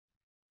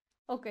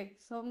Okay,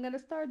 so I'm gonna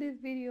start this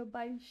video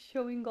by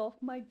showing off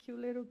my cute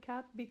little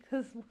cat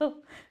because,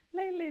 well,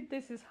 lately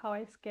this is how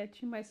I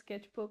sketch in my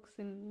sketchbooks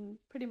and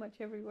pretty much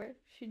everywhere.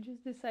 She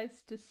just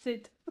decides to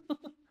sit on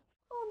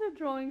the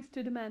drawings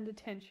to demand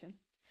attention.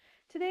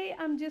 Today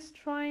I'm just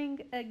trying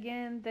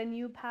again the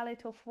new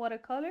palette of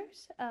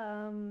watercolors,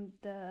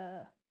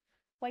 the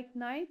White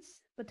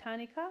Nights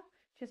Botánica,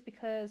 just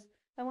because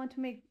I want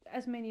to make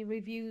as many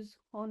reviews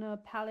on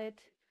a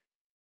palette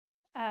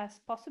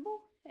as possible.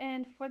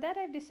 And for that,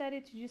 I've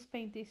decided to just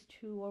paint these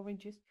two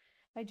oranges.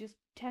 I just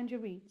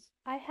tangerines.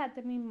 I had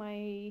them in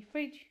my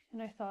fridge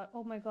and I thought,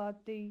 oh my god,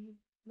 they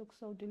look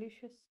so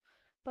delicious,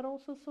 but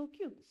also so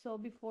cute. So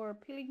before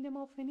peeling them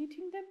off and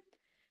eating them,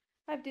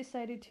 I've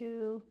decided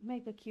to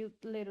make a cute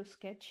little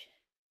sketch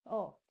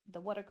of the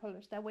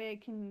watercolors. That way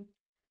I can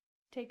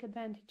take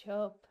advantage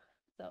of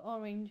the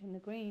orange and the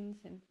greens.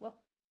 And well,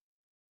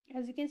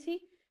 as you can see,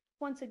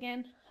 once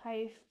again,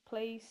 I've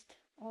placed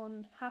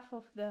on half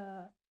of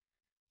the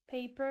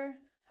paper,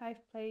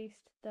 I've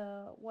placed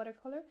the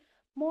watercolor,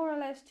 more or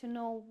less to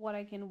know what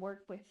I can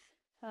work with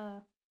uh,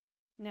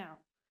 now.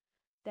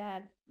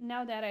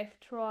 Now that I've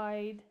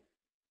tried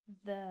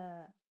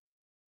the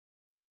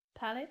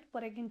palette,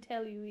 what I can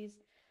tell you is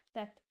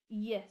that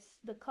yes,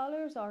 the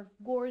colors are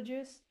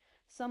gorgeous.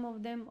 Some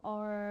of them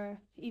are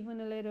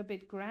even a little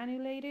bit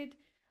granulated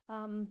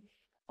um,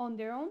 on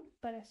their own,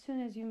 but as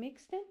soon as you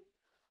mix them,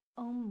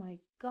 oh my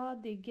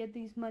god, they get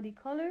these muddy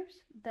colors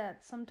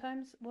that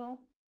sometimes,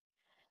 well,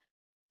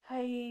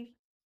 I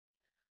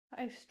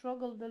I've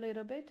struggled a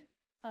little bit.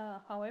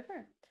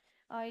 However,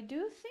 I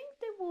do think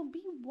they will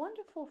be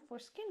wonderful for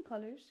skin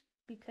colors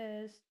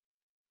because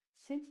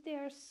since they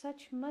are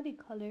such muddy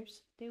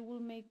colors, they will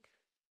make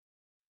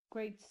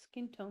great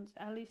skin tones,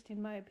 at least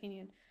in my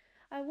opinion.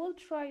 I will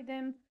try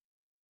them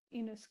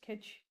in a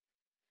sketch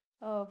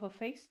of a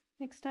face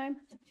next time.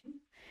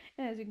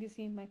 And as you can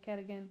see, my cat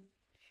again,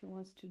 she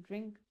wants to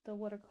drink the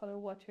watercolor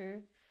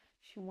water.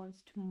 She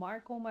wants to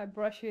mark all my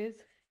brushes.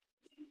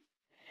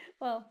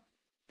 Well,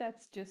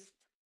 that's just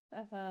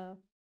uh,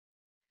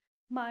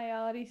 my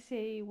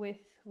odyssey with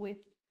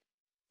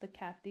the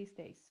cat these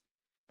days.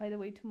 By the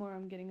way, tomorrow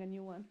I'm getting a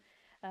new one.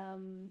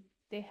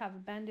 They have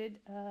abandoned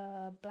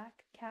a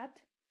black cat,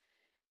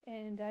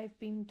 and I've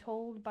been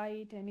told by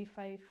it, and if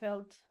I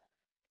felt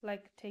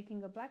like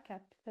taking a black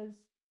cat, because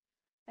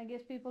I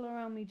guess people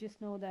around me just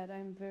know that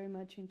I'm very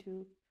much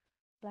into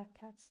black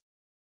cats.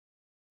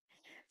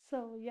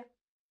 So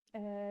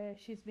yeah,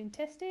 she's been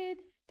tested.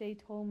 They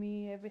told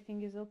me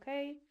everything is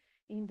okay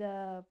in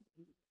the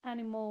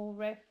animal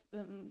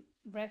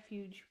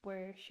refuge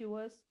where she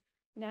was,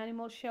 an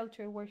animal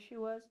shelter where she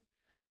was.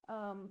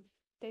 Um,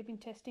 they've been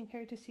testing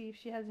her to see if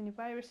she has any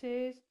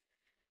viruses.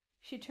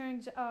 She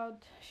turned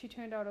out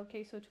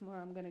okay, so tomorrow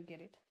I'm gonna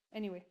get it.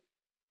 Anyway,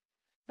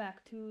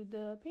 back to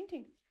the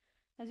painting.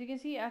 As you can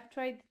see, I've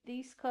tried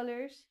these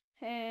colors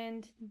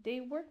and they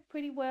work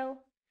pretty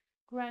well.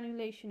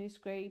 Granulation is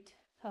great.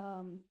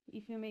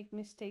 If you make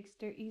mistakes,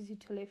 they're easy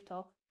to lift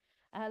off.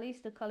 At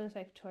least the colors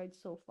I've tried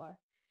so far.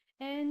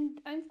 And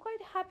I'm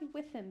quite happy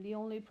with them. The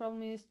only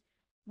problem is,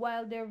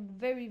 while they're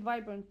very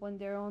vibrant when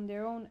they're on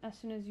their own, as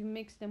soon as you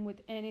mix them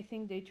with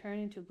anything, they turn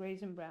into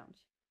grays and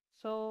browns.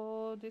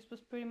 So this was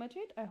pretty much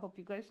it. I hope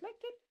you guys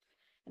liked it,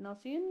 and I'll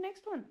see you in the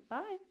next one.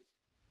 Bye!